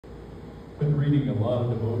been reading a lot of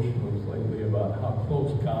devotionals lately about how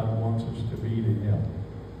close God wants us to be to Him.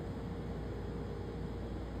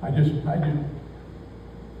 I just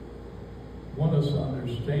want us to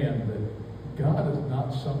understand that God is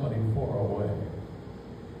not somebody far away.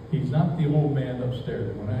 He's not the old man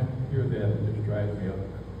upstairs. When I hear that, it just drives me up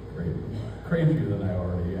crazier than I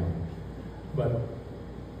already am. But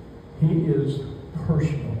He is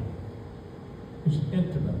personal. He's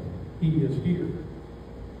intimate. He is here.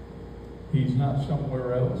 He's not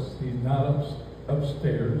somewhere else. He's not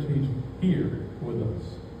upstairs. He's here with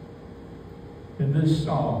us. In this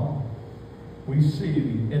psalm, we see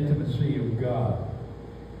the intimacy of God.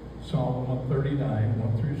 Psalm 139,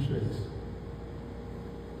 1 through 6.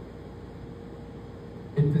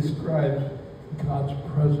 It describes God's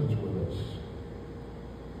presence with us.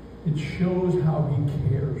 It shows how He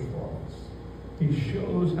cares for us. He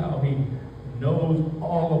shows how He knows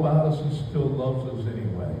all about us and still loves us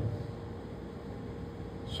anyway.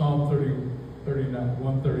 Psalm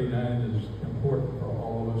 139 is important for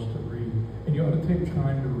all of us to read. And you ought to take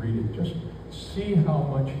time to read it. Just see how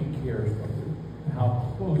much He cares for you and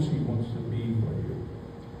how close He wants to be for you.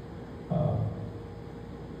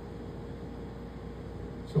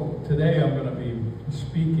 So today I'm going to be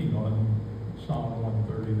speaking on Psalm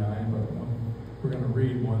 139, but we're going to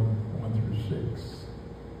read 1 through 6.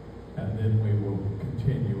 And then we will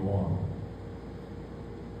continue on.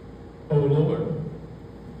 O Lord,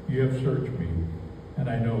 you have searched me, and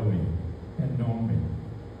I know me, and known me.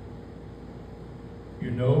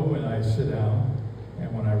 You know when I sit down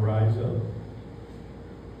and when I rise up.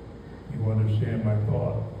 You understand my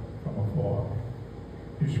thought from afar.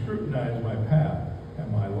 You scrutinize my path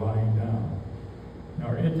and my lying down, and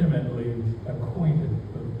are intimately acquainted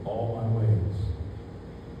with all my ways.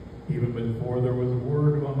 Even before there was a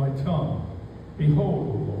word on my tongue, behold,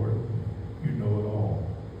 O Lord, you know it all.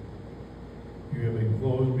 You have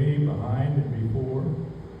enclosed me behind and before,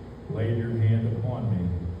 laid your hand upon me.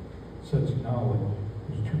 Such knowledge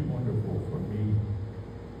is too wonderful for me.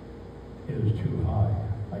 It is too high.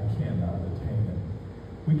 I cannot attain it.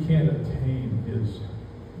 We can't attain His,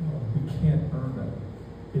 we can't earn it.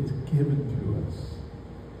 It's given to us.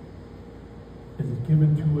 It's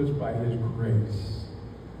given to us by His grace.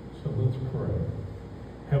 So let's pray.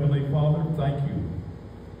 Heavenly Father, thank you.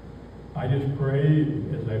 I just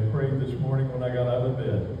prayed as I prayed this morning when I got out of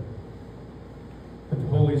bed, that the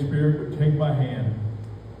Holy Spirit would take my hand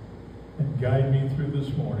and guide me through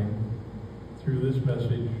this morning, through this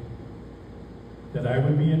message, that I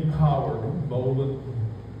would be empowered, emboldened,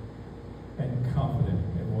 and confident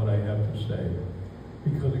in what I have to say,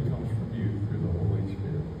 because it comes from you through the Holy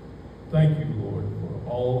Spirit. Thank you, Lord, for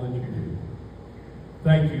all that you do.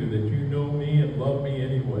 Thank you that you know me and love me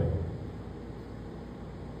anyway.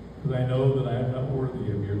 Because I know that I am not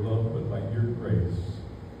worthy of your love, but by your grace,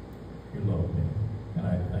 you love me. And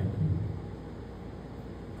I thank you.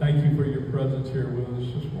 Thank you for your presence here with us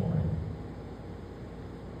this morning.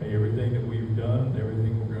 May everything that we've done and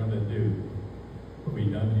everything we're going to do will be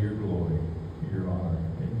done to your glory, to your honor.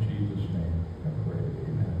 In Jesus' name, I pray.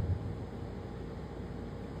 Amen.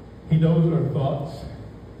 He knows our thoughts.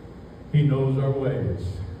 He knows our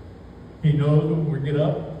ways. He knows when we get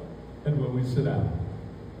up and when we sit down.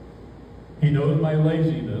 He knows my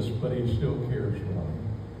laziness, but He still cares for me.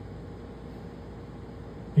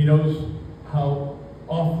 He knows how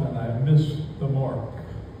often I miss the mark,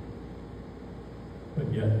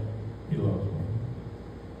 but yet He loves me.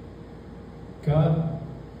 God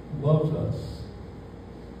loves us.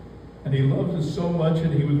 And He loves us so much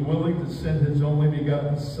that He was willing to send His only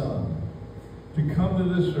begotten Son to come to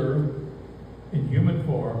this earth in human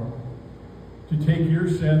form, to take your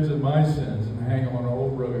sins and my sins and hang on an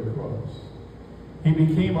old rugged cross. He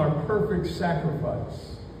became our perfect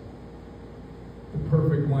sacrifice. The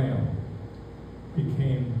perfect lamb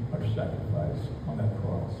became our sacrifice on that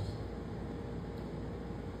cross.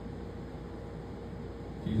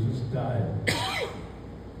 Jesus died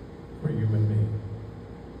for you and me.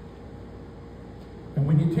 And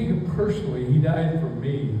when you take it personally, He died for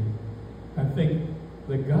me. I think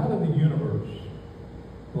the God of the universe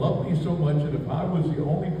loved me so much that if I was the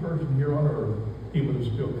only person here on earth, He would have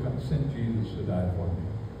still sent Jesus to die for me.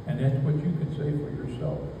 And that's what you can say for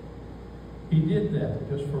yourself. He did that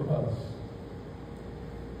just for us.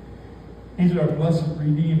 He's our blessed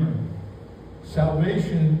Redeemer.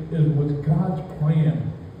 Salvation was God's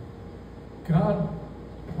plan. God's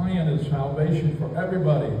plan is salvation for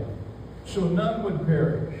everybody, so none would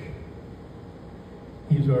perish.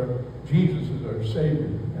 Jesus is our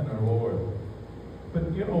Savior and our Lord. But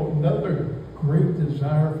another great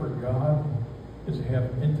desire for God is to have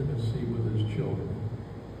intimacy with His children.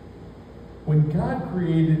 When God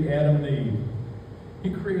created Adam and Eve, He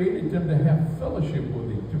created them to have fellowship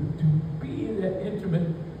with Him, to be in that intimate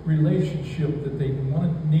relationship that they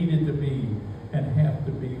needed to be and have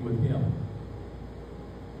to be with Him.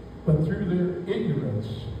 But through their ignorance,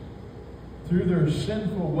 through their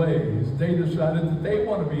sinful ways, they decided that they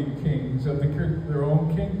want to be kings of their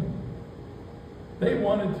own kingdom. They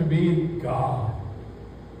wanted to be God.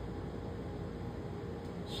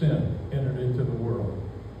 Sin entered into the world.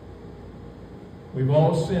 We've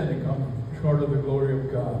all sinned and come short of the glory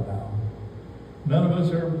of God now. None of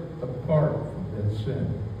us are apart from that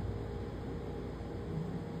sin.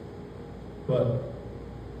 But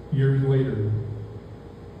years later,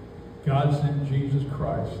 God sent Jesus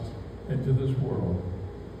Christ into this world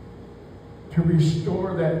to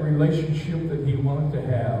restore that relationship that He wanted to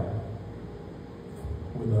have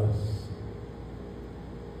with us.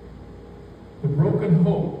 The broken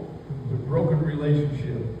hope, the broken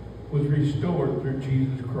relationship was restored through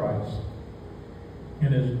Jesus Christ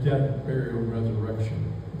in His death, burial, and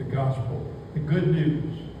resurrection. The gospel, the good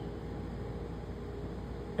news.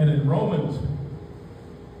 And in Romans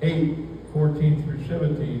 8:14 through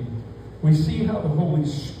 17, we see how the Holy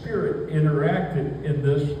Spirit interacted in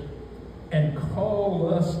this and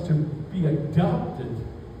called us to be adopted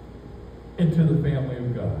into the family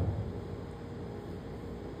of God.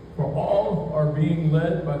 For all are being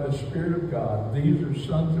led by the Spirit of God. These are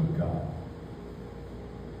sons of God.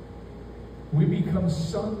 We become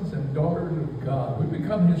sons and daughters of God. We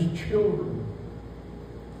become His children.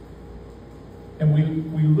 And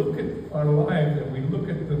we look at our lives and we look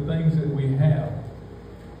at the things that we have.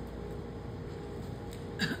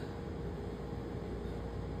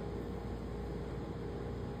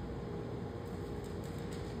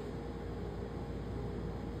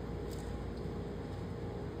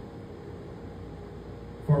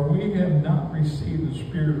 For we have not received the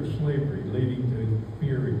spirit of slavery leading to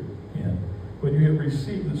fear in, but you have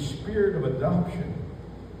received the spirit of adoption,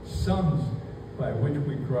 sons by which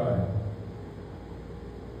we cry.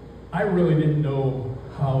 I really didn't know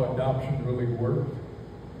how adoption really worked.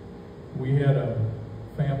 We had a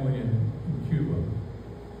family in Cuba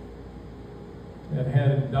that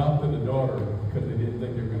had adopted a daughter because they didn't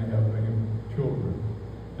think they were going to have many children.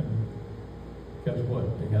 And guess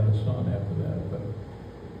what? They had a son after that. But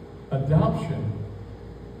adoption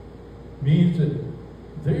means that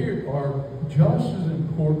they are just as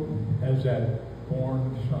important as that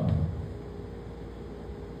born son.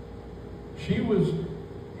 She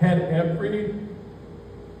had everything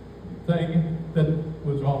that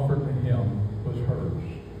was offered to him was hers.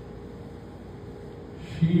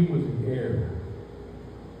 She was the heir.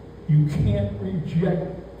 You can't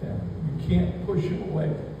reject them. You can't push them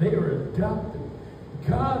away. They are adopted.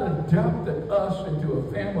 God adopted us into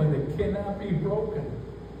a family that cannot be broken.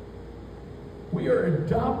 We are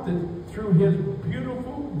adopted through His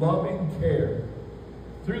beautiful, loving care,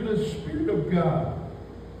 through the Spirit of God.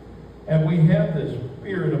 And we have this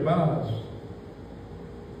Spirit about us.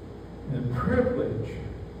 And privilege.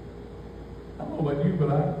 I don't know about you, but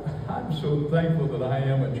I'm so thankful that I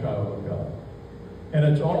am a child of God. And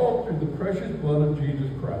it's all through the precious blood of Jesus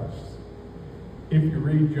Christ. If you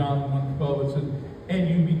read John 1:12, it says, and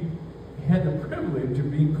you had the privilege to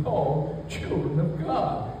be called children of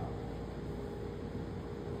God.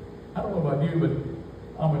 I don't know about you,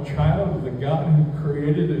 but I'm a child of the God who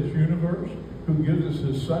created this universe, who gives us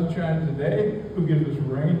His sunshine today, who gives us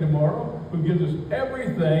rain tomorrow, who gives us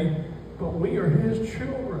everything, but we are His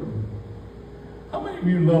children. How many of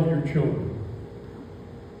you love your children?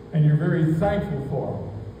 And you're very thankful for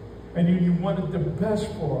them. And you wanted the best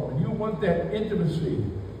for them. And you want that intimacy.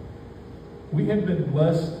 We have been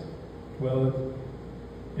blessed. Well,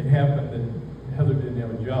 it happened that Heather didn't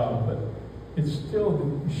have a job, but it's still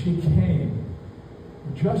that she came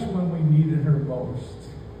just when we needed her most.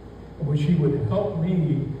 And when she would help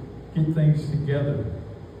me get things together.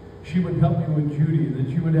 She would help me with Judy, and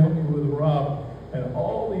then she would help me with Rob, and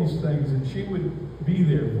all these things, and she would be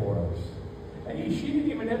there for us. And she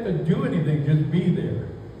didn't even have to do anything, just be there.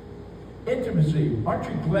 Intimacy. Aren't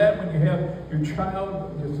you glad when you have your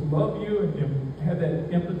child just love you and you have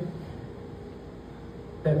that empathy,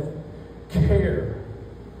 that care?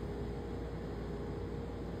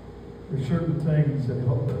 There's certain things that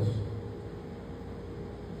help us.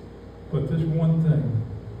 But this one thing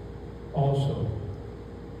also,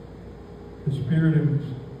 the spirit of,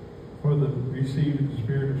 for the received the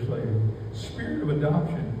spirit of slavery, spirit of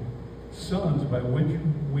adoption, sons by which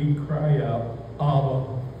we cry out,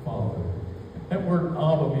 Abba, Father. That word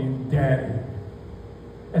Abba means daddy.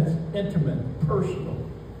 That's intimate, personal.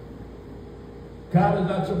 God is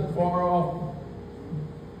not some far-off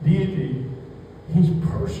deity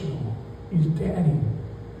personal. He's daddy.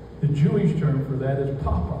 The Jewish term for that is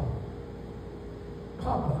papa.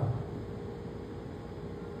 Papa.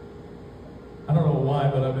 I don't know why,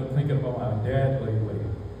 but I've been thinking about my dad lately.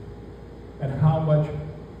 And how much,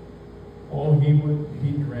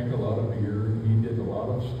 he drank a lot of beer, and he did a lot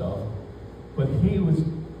of stuff. But he was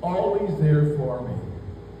always there for me.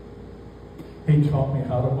 He taught me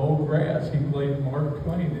how to mow grass. He played Mark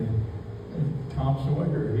Twain and Tom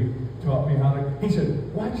Sawyer. He taught me how to, he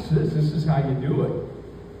said, watch this, this is how you do it.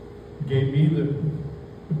 He gave me the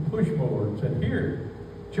push mower and said, here,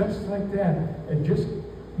 just like that, and just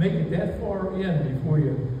make it that far in before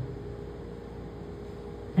you.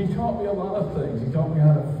 He taught me a lot of things. He taught me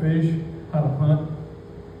how to fish, how to hunt,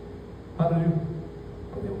 how to do,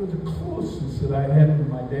 but it was the closest that I had with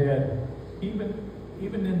my dad, even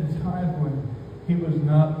in the times when he was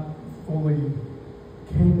not fully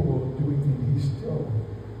capable of doing things. He still,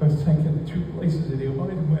 I was thinking two places that he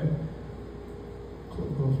always went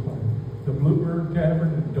close by. The Bluebird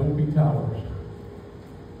Tavern and Dobie Towers.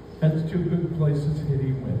 That's two good places that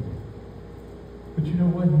he went. But you know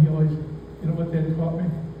what? You know what that taught me?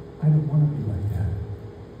 I don't want to be like that.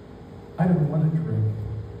 I don't want to drink.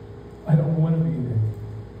 I don't want to be there.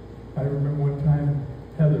 I remember one time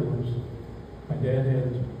my dad had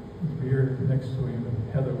his beer next to him,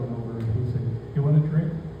 and Heather went over and he said, you want a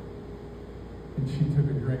drink? And she took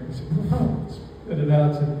a drink and said, no, spit it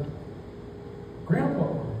out and said, Grandpa,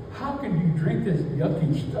 how can you drink this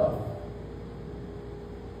yucky stuff?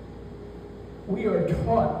 We are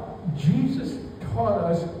taught, Jesus taught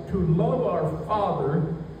us to love our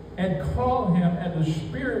Father and call him, and the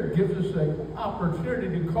Spirit gives us an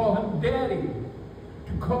opportunity to call him Daddy,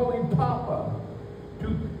 to call him Papa,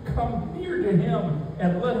 to come near to him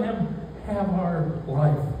and let him have our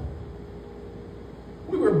life.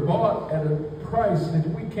 We were bought at a price that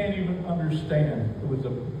we can't even understand. It was the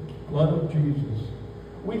blood of Jesus.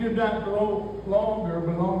 We do not no longer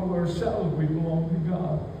belong to ourselves. We belong to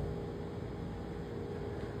God.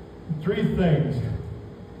 Three things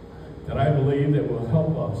that I believe that will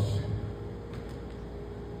help us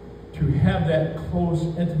to have that close,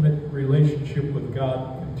 intimate relationship with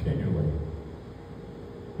God continually.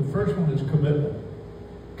 The first one is commitment.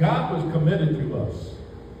 God was committed to us.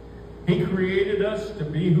 He created us to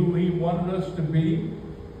be who he wanted us to be.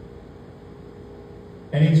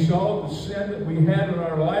 And he saw the sin that we had in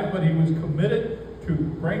our life, but he was committed to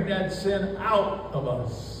bring that sin out of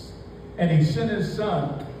us. And he sent his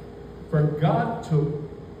Son for God to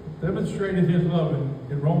demonstrate his love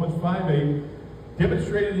in Romans 5:8,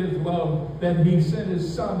 demonstrated his love that he sent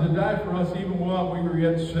his Son to die for us even while we were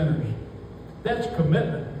yet sinners. That's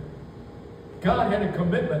commitment. God had a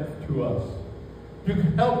commitment to us, to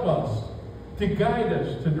help us, to guide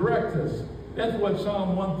us, to direct us. That's what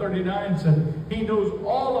Psalm 139 said. He knows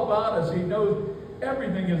all about us. He knows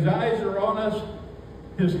everything. His eyes are on us.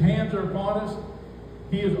 His hands are upon us.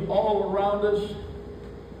 He is all around us.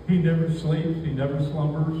 He never sleeps. He never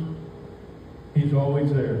slumbers. He's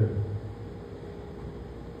always there.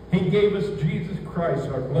 He gave us Jesus Christ,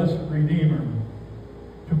 our blessed Redeemer,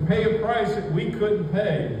 to pay a price that we couldn't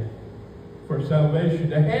pay for salvation,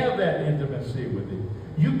 to have that intimacy with him.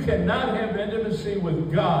 You cannot have intimacy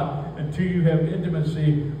with God until you have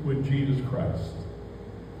intimacy with Jesus Christ.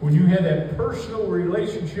 When you have that personal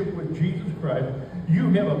relationship with Jesus Christ, you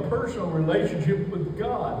have a personal relationship with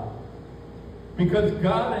God. Because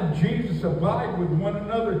God and Jesus abide with one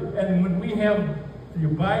another. And when we have the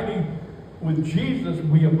abiding with Jesus,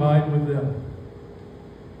 we abide with them.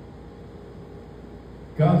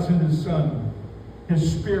 God sent his Son,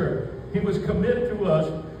 his Spirit. He was committed to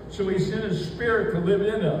us, so he sent his Spirit to live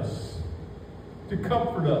in us, to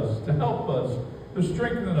comfort us, to help us, to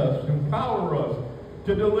strengthen us, to empower us,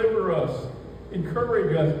 to deliver us,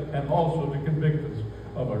 encourage us, and also to convict us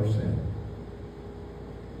of our sin.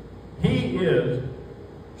 He is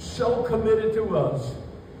so committed to us.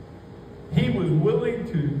 He was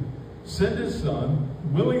willing to send his Son,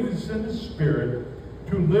 willing to send his Spirit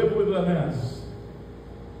to live within us.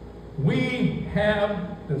 We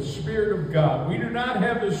have the Spirit of God. We do not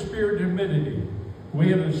have the spirit of timidity. We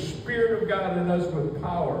have the Spirit of God in us with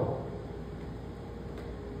power.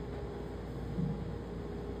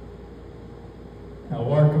 Now,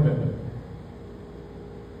 our commitment.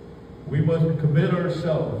 We must commit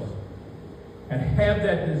ourselves and have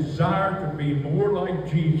that desire to be more like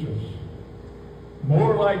Jesus,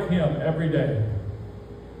 more like him every day.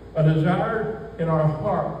 A desire in our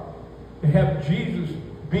heart to have Jesus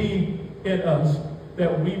be in us,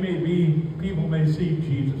 that we may be, people may see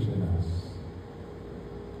Jesus in us.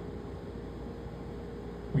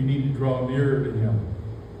 We need to draw nearer to him.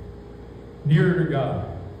 nearer to God.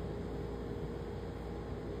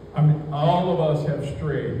 I mean, all of us have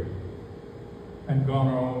strayed and gone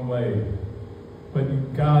our own way.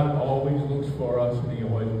 But God always looks for us, and He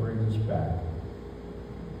always brings us back.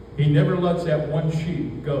 He never lets that one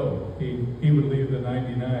sheep go. He would leave the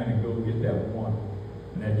 99 and go get that one.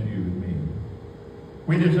 And that's you and me.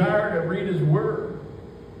 We desire to read His Word.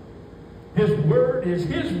 His Word is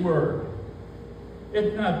His Word.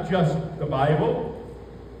 It's not just the Bible.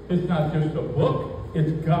 It's not just a book.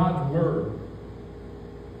 It's God's Word.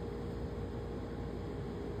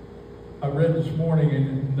 I read this morning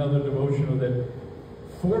in another devotional that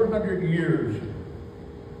 400 years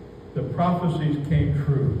the prophecies came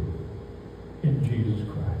true in Jesus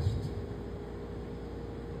Christ.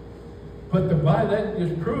 But that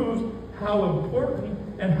just proves how important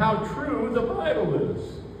and how true the Bible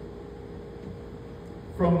is.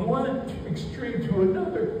 From one extreme to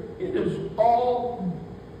another, it is all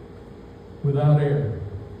without error.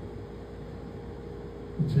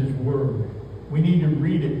 It's His Word. We need to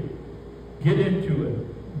read it, get into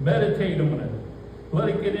it, meditate on it, let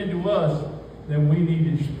it get into us. Then we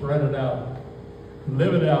need to spread it out,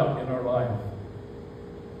 live it out in our life.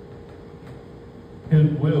 His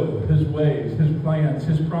will, His ways, His plans,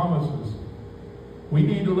 His promises. We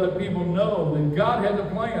need to let people know that God has a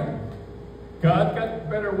plan. God's got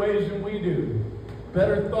better ways than we do,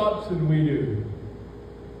 better thoughts than we do.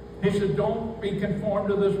 He said, don't be conformed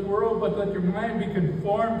to this world, but let your mind be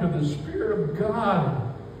conformed to the Spirit of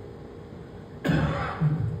God.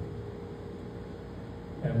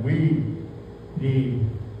 And we need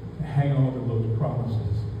to hang on to those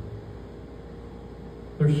promises.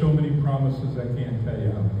 There's so many promises, I can't tell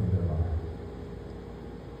you how many there are.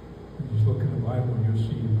 You just look in the Bible and you'll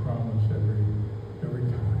see a promise every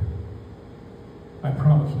time. I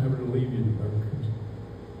promise never to leave you,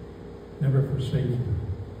 never forsake you.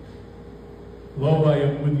 Lo, I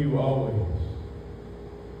am with you always.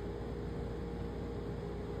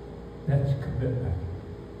 That's commitment.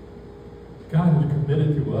 God is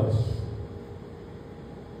committed to us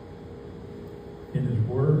in His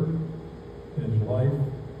Word, in His life,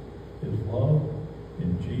 His love,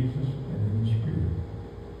 in Jesus, and in the Spirit.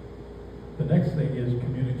 The next thing is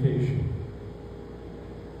communication.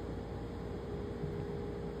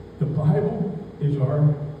 The Bible is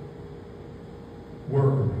our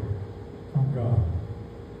Word from God.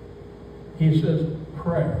 He says,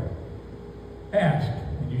 pray, ask,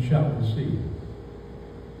 and you shall receive.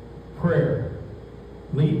 Prayer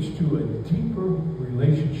leads to a deeper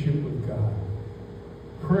relationship with God.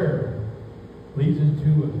 Prayer leads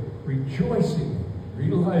into a rejoicing,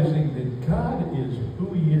 realizing that God is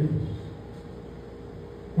who He is.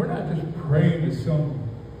 We're not just praying to some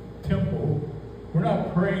temple. We're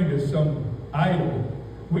not praying to some idol.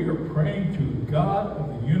 We are praying to God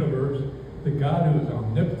of the universe, the God who is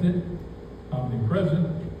omnipotent, omnipresent,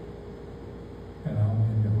 and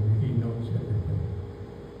omnipotent. He knows everything.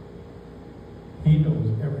 He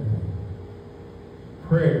knows everything.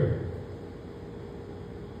 Prayer.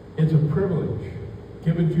 It's a privilege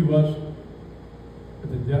given to us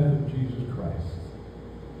at the death of Jesus Christ.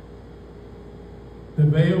 The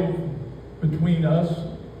veil between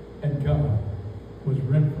us and God was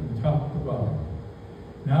rent from top to bottom.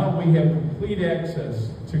 Now we have complete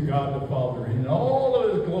access to God the Father in all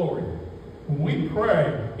of His glory. When we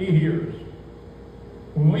pray, He hears.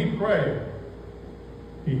 When we pray,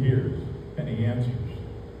 He hears and He answers.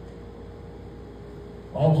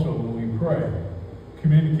 Also, when we pray,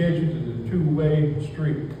 communication is a two-way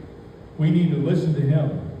street. We need to listen to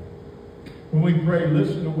Him. When we pray,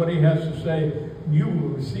 listen to what He has to say. You will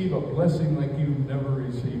receive a blessing like you've never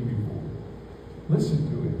received before. Listen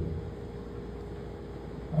to Him.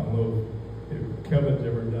 I don't know if Kevin's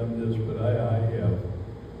ever done this, but I have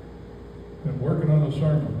been working on a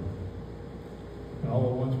sermon. And all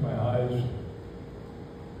at once my eyes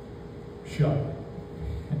shut.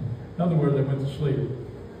 In other words, I went to sleep,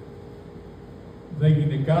 thinking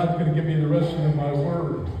that God's going to give me the rest of my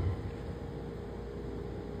word.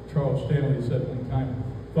 Charles Stanley said one time,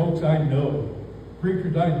 folks, I know,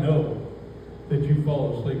 preachers, I know that you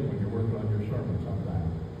fall asleep when you're working on your sermon sometimes.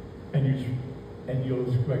 And you'll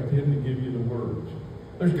expect Him to give you the words.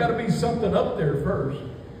 There's got to be something up there first.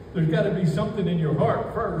 There's got to be something in your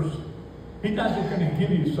heart first. He's not just going to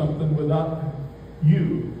give you something without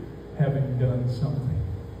you having done something.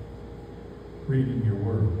 Reading your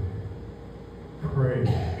word.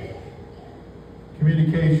 Pray.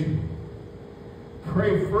 Communication.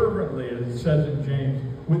 Pray fervently, as it says in James,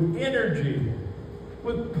 with energy,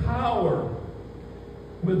 with power,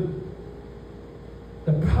 with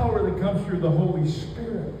the power that comes through the Holy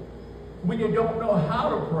Spirit. When you don't know how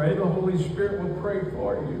to pray, the Holy Spirit will pray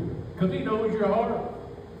for you because He knows your heart.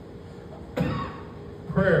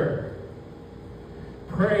 Prayer.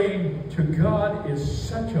 Praying to God is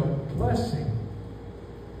such a blessing.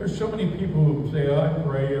 There's so many people who say, oh, I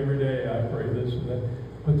pray every day, I pray this and that,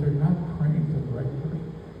 but they're not praying to the right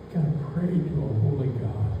person. You've got to pray to a holy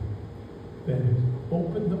God that has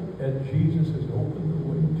opened that Jesus has opened the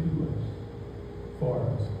way to us, for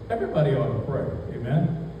us. Everybody ought to pray,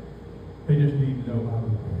 amen? They just need to know how to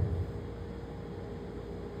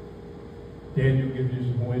pray. Daniel gives you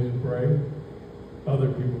some ways to pray.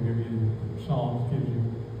 Other people give you, Psalms gives you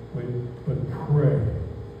ways, but pray.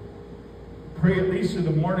 Pray at least in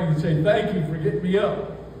the morning and say, thank you for getting me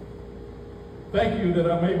up. Thank you that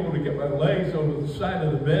I'm able to get my legs over the side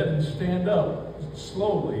of the bed and stand up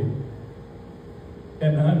slowly.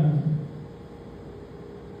 And I'm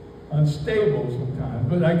unstable sometimes,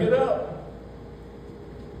 but I get up.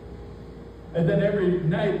 And then every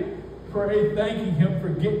night, pray thanking Him for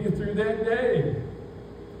getting you through that day.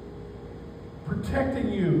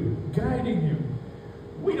 Protecting you, guiding you.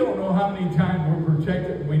 We don't know how many times we're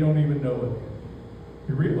protected and we don't even know it.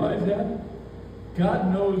 You realize that?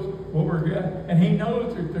 God knows what we're getting. And He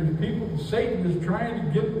knows that there's people, Satan is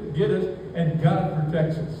trying to get us, and God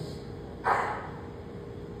protects us.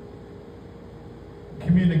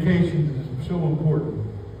 Communications is so important.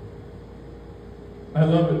 I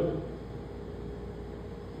love it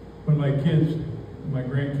when my kids, my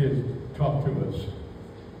grandkids talk to us.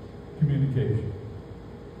 Communication.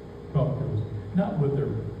 Talk to us. Not with their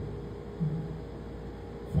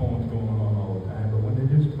phones going on all the time, but when they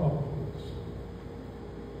just talk to us.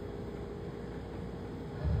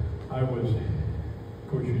 I was, of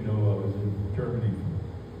course you know, I was in Germany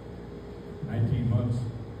for 19 months.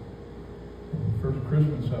 And the first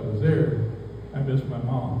Christmas I was there, I missed my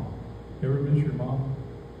mom. You ever miss your mom?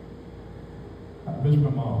 I missed my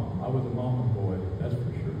mom. I was a mama boy, that's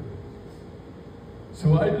for sure.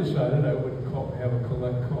 So I decided I would have a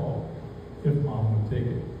collect call if Mom would take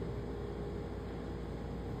it.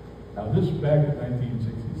 Now this is back in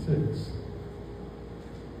 1966.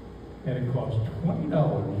 And it cost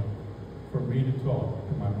 $20 for me to talk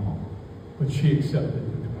to my mom. But she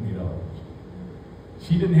accepted the $20.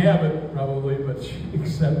 She didn't have it probably, but she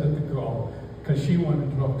accepted the call because she wanted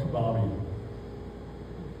to talk to Bobby,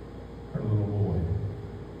 her little boy.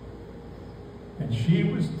 And she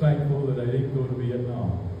was thankful that I didn't go to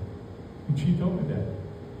Vietnam. And she told me that.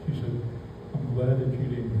 She said, I'm glad that you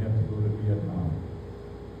didn't have to go to Vietnam.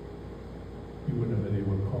 You wouldn't have been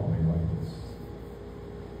able to call me like this.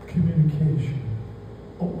 Communication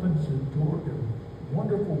opens the door to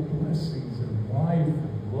wonderful blessings in life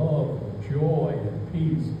and love and joy and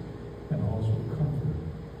peace and also comfort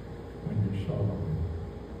when you're sorrowing,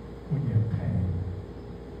 when you have pain.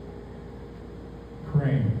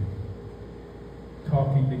 Praying.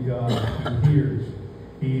 Talking to God, He hears,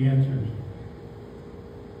 He answers.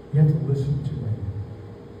 You have to listen to Him.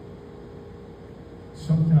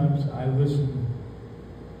 Sometimes I listen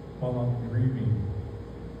while I'm grieving,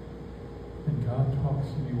 and God talks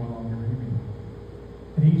to me while I'm grieving.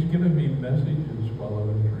 And He's given me messages while I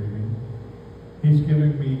was grieving. He's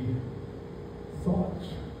given me thoughts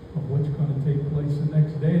of what's going to take place the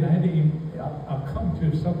next day. And I'll come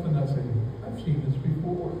to something I say, I've seen this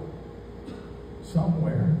before.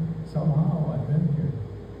 Somewhere, somehow, I've been here.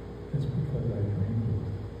 It's because I dreamed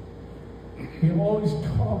it. He's always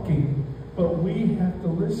talking, but we have to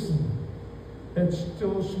listen. That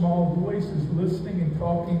still small voice is listening and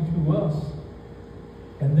talking to us.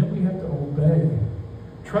 And then we have to obey.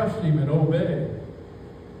 Trust Him and obey.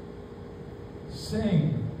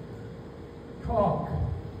 Sing. Talk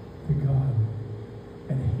to God.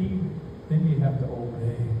 And then you have to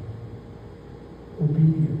obey.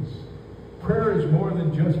 Obedience. Prayer is more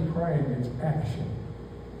than just praying, it's action.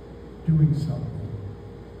 Doing something.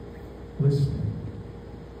 Listening.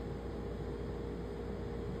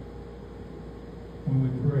 When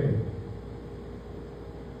we pray,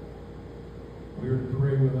 we are to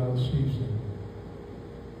pray without ceasing.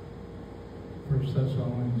 1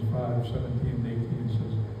 Thessalonians 5:17 and 18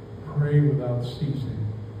 says, pray without ceasing.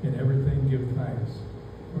 In everything give thanks,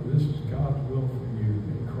 for this is God's will for you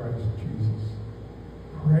in Christ Jesus.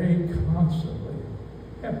 Pray constantly.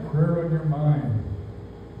 Have prayer on your mind.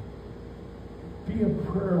 Be a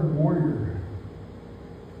prayer warrior.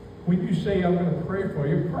 When you say, I'm going to pray for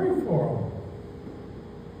you, pray for them.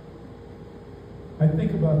 I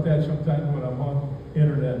think about that sometimes when I'm on the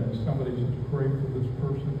internet and somebody says, pray for this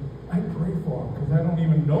person. I pray for them because I don't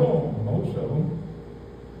even know them, most of them.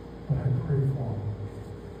 But I pray for them.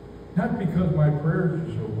 Not because my prayers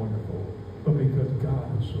are so wonderful, but because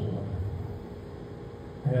God is so wonderful.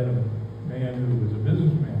 I had a man who was a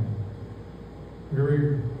businessman,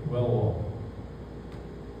 very well off.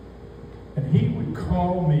 And he would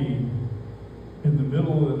call me in the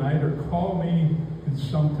middle of the night or call me in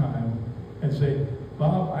some time and say,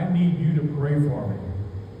 Bob, I need you to pray for me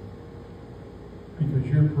because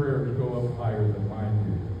your prayers go up higher than mine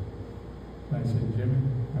do. And I said, Jimmy,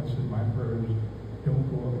 I said, my prayers don't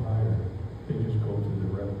go up higher. They just go to the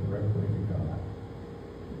directly to God.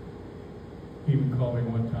 He would call me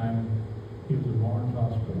one time. He was at Barnes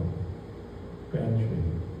Hospital. Bad shape.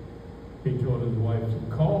 He told his wife,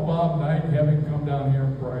 call Bob Knight and have him come down here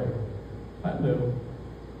and pray. I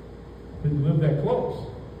didn't live that close.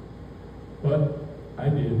 But I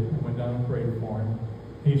did. I went down and prayed for him.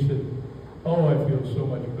 He said, oh, I feel so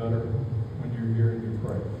much better when you're here and you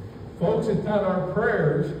pray. Folks, it's not our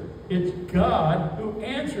prayers. It's God who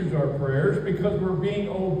answers our prayers because we're being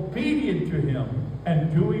obedient to Him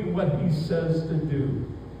and doing what He says to do.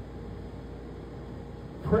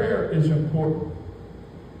 Prayer is important.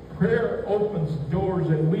 Prayer opens doors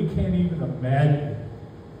that we can't even imagine.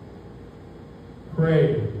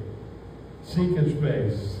 Pray. Seek His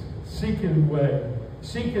face. Seek His way.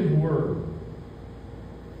 Seek His word.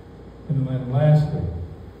 And then lastly,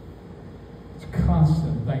 it's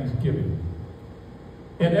constant thanksgiving.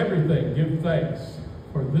 In everything, give thanks,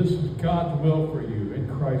 for this is God's will for you in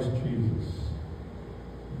Christ Jesus.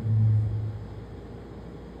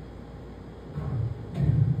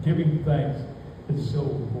 Giving thanks is so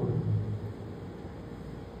important.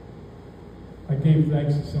 I gave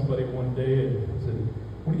thanks to somebody one day and I said,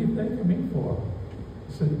 what are you thanking me for?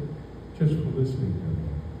 I said, just for listening to me.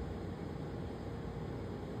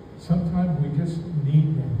 Sometimes we just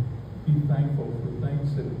need to be thankful for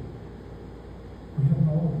things that we don't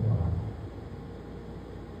know about.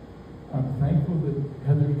 I'm thankful that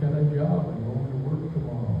Heather's got a job and going to work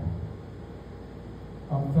tomorrow.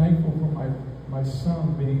 I'm thankful for my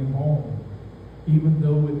son being home, even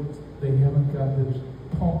though they haven't got his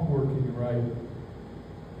pump working right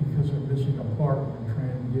because they're missing a part and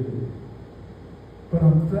trying to get it. But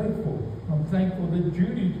I'm thankful. I'm thankful that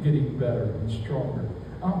Judy's getting better and stronger.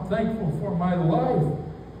 I'm thankful for my life,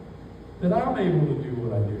 that I'm able to do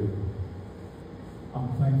what I do. I'm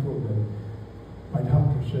thankful that my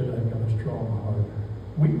doctor said I've got a strong heart.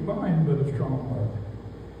 Weak mind, but a strong heart.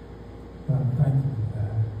 And I'm thankful for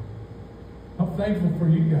that. I'm thankful for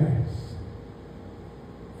you guys,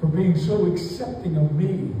 for being so accepting of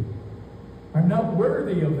me. I'm not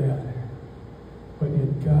worthy of that, but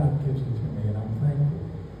yet God gives it to me, and I'm thankful.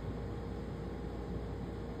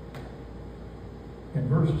 In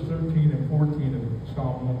verses 13 and 14 of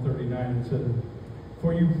Psalm 139, it says,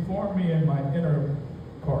 for you formed me in my inner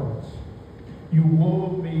parts. You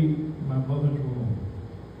wove me in my mother's womb.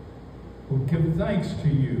 Will give thanks to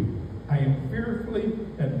you. I am fearfully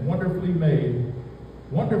and wonderfully made.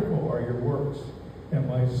 Wonderful are your works, and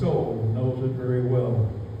my soul knows it very well.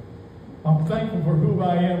 I'm thankful for who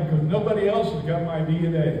I am because nobody else has got my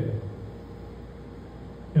DNA.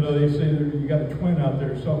 You know, they say that you got a twin out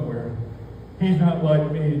there somewhere. He's not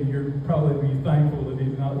like me, and you'll probably be thankful that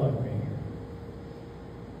he's not like me.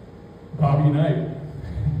 Bobby Knight,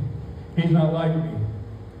 he's not like me.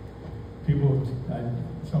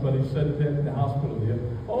 Somebody said that in the hospital.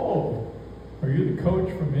 Oh, are you the coach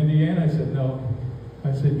from Indiana? I said, no.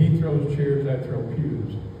 I said, he throws chairs, I throw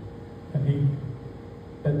pews.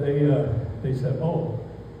 And they said, oh.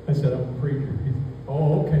 I said, I'm a preacher. He said,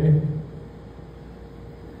 oh, okay.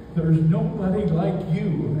 There's nobody like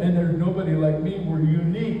you, and there's nobody like me. We're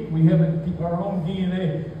unique. We have our own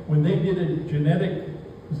DNA. When they did a genetic,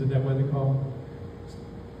 is that what they call it?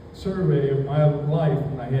 Survey of my life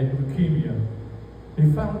when I had leukemia, they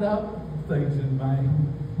found out things in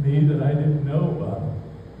me that I didn't know about.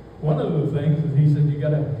 One of the things is he said, you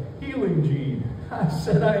got a healing gene. I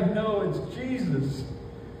said, I know, it's Jesus.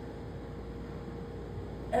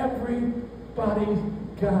 Everybody's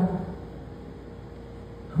got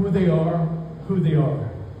who they are.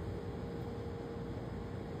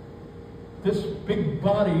 This big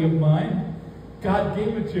body of mine, God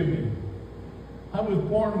gave it to me. I was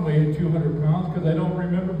born weighing 200 pounds because I don't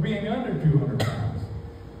remember being under 200 pounds.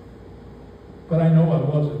 But I know I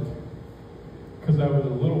wasn't because I was a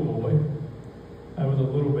little boy. I was a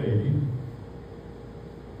little baby.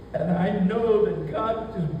 And I know that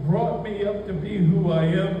God just brought me up to be who I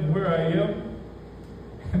am, where I am.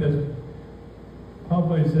 And as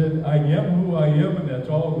Papa said, I am who I am, and that's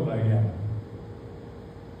all that I am.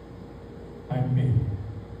 I'm me.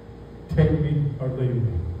 Take me or leave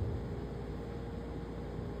me.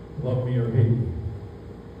 Love me or hate me.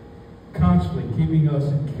 Constantly keeping us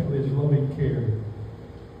in His loving care.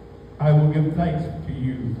 I will give thanks to to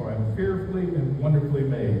you, for I'm fearfully and wonderfully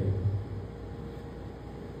made.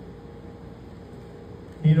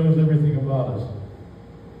 He knows everything about us.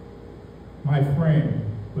 My frame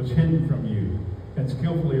was hidden from you and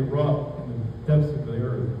skillfully wrought in the depths of the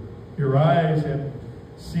earth. Your eyes have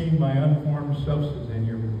seen my unformed substance, and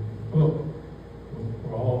your book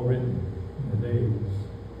were all written in the days.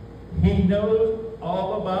 He knows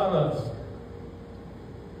all about us.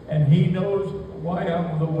 And He knows why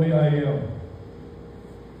I'm the way I am.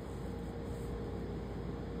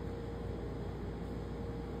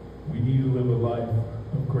 We need to live a life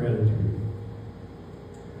of gratitude.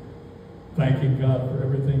 Thanking God for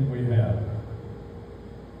everything we have.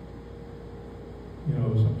 You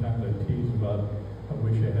know, sometimes I tease about, I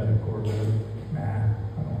wish I had a Corvette. Nah,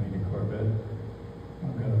 I don't need a Corvette.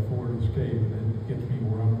 I've got a Ford Escape, and it gets me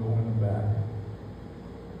where I'm going and back.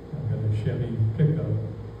 I've got a Chevy pickup.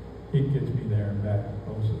 It gets me there and back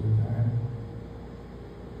most of the time.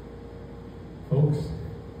 Folks,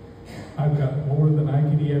 I've got more than I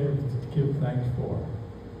could ever give thanks for.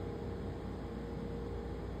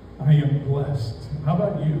 I am blessed. How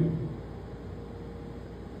about you?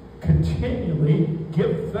 Continually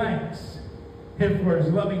give thanks for His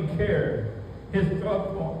loving care, His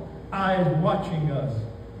thoughtful eyes watching us,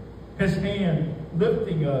 His hand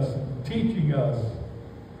lifting us, and teaching us.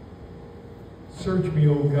 Search me,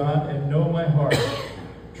 O God, and know my heart.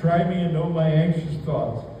 Try me and know my anxious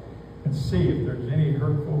thoughts, and see if there's any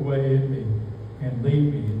hurtful way in me, and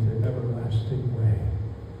lead me into everlasting way.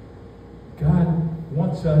 God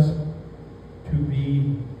wants us to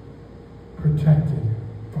be protected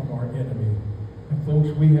from our enemy. And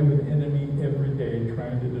folks, we have an enemy every day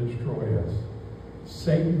trying to destroy us.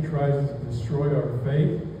 Satan tries to destroy our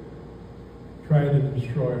faith, trying to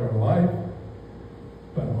destroy our life.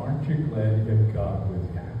 But aren't you glad you have God with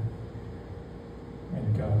you?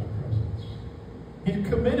 And God's presence. He's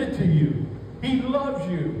committed to you. He loves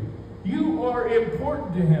you. You are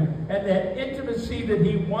important to Him. And that intimacy that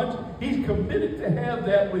He wants, He's committed to have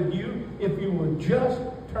that with you if you will just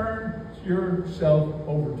turn yourself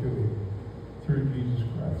over to Him through Jesus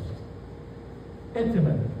Christ.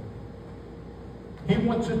 Intimate. He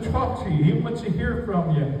wants to talk to you. He wants to hear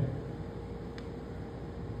from you.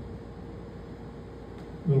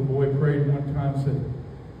 Little boy prayed one time, said,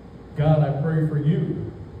 God, I pray for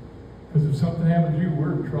you. Because if something happens to you,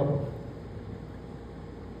 we're in trouble.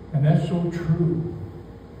 And that's so true.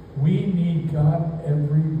 We need God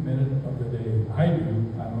every minute of the day. I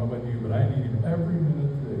do. I don't know about you, but I need Him every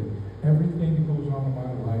minute of the day. Everything that goes on in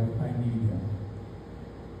my life, I need Him.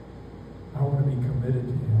 I want to be committed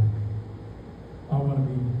to Him. I want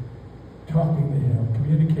to be talking to Him,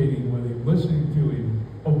 communicating with Him, listening to Him,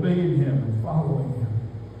 obeying Him, and following Him.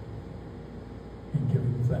 And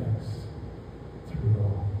giving thanks through it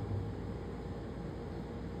all.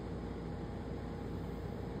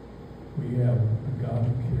 We have a God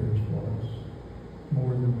who cares for us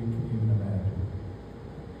more than we can even imagine.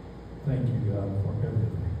 Thank you, God, for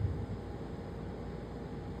everything.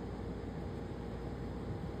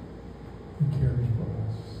 He cares for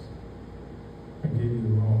us. I gave you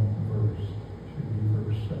the wrong verse. It should be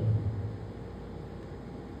verse 7.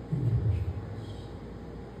 He cares for us.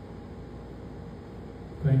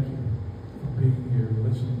 Thank you for being here,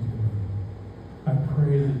 listening to me. I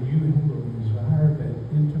pray that you will desire that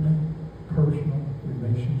intimate, personal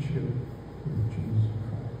relationship with Jesus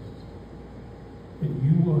Christ. That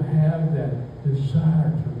you will have that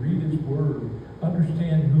desire to read His Word,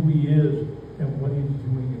 understand who He is and what He's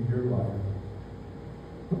doing in your life.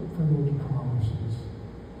 Look for those promises.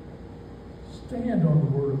 Stand on the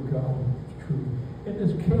Word of God with truth. In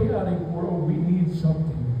this chaotic world, we need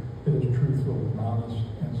something that is truthful and honest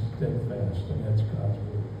and steadfast, and that's God's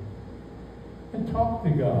Word. And talk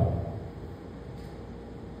to God.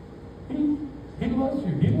 He loves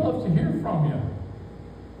you. He loves to hear from you.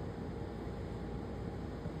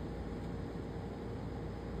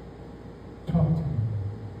 Talk to Him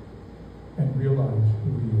and realize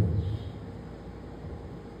who He is.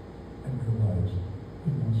 And realize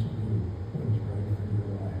He wants to do what is right for your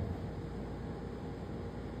life.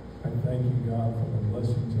 I thank you, God, for the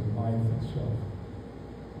lessons of life itself.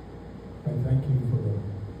 I thank you for the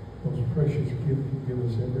most precious gift you give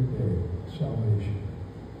us every day, salvation.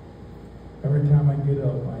 Every time I get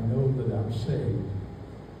up, I know that I'm saved.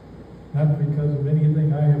 Not because of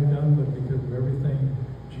anything I have done, but because of everything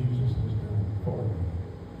Jesus has done for me.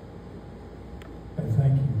 I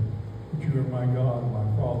thank you that you are my God, my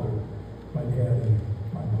Father, my Daddy,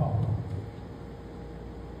 my Papa.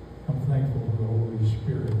 I'm thankful for the Holy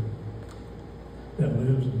Spirit that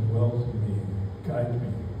lives and dwells in me, guides me,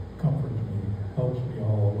 comforts me, helps me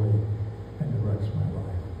all the way, and directs my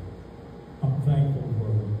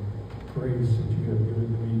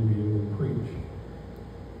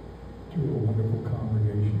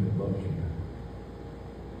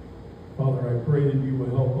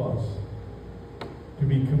to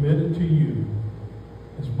be committed to you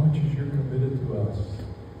as much as you're committed to us.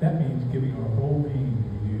 That means giving our whole being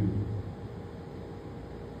to you.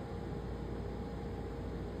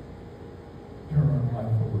 Turn our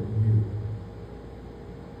life over to you.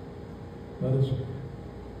 Let us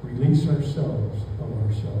release ourselves of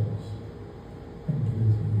ourselves and give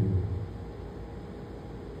it to you.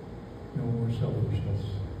 No more selfishness.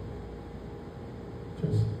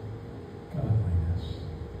 Just godliness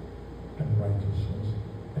and righteousness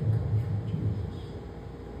that comes from Jesus.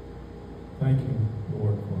 Thank you,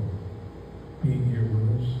 Lord, for being here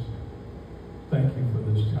with us. Thank you for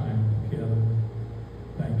this time together.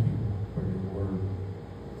 Thank you for your word.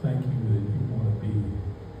 Thank you that you want to be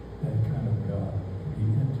that kind of God, be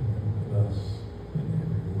intimate with us in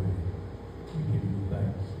every way. We give you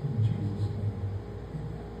thanks in Jesus' name.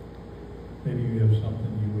 Maybe you have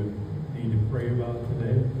something you would need to pray about today.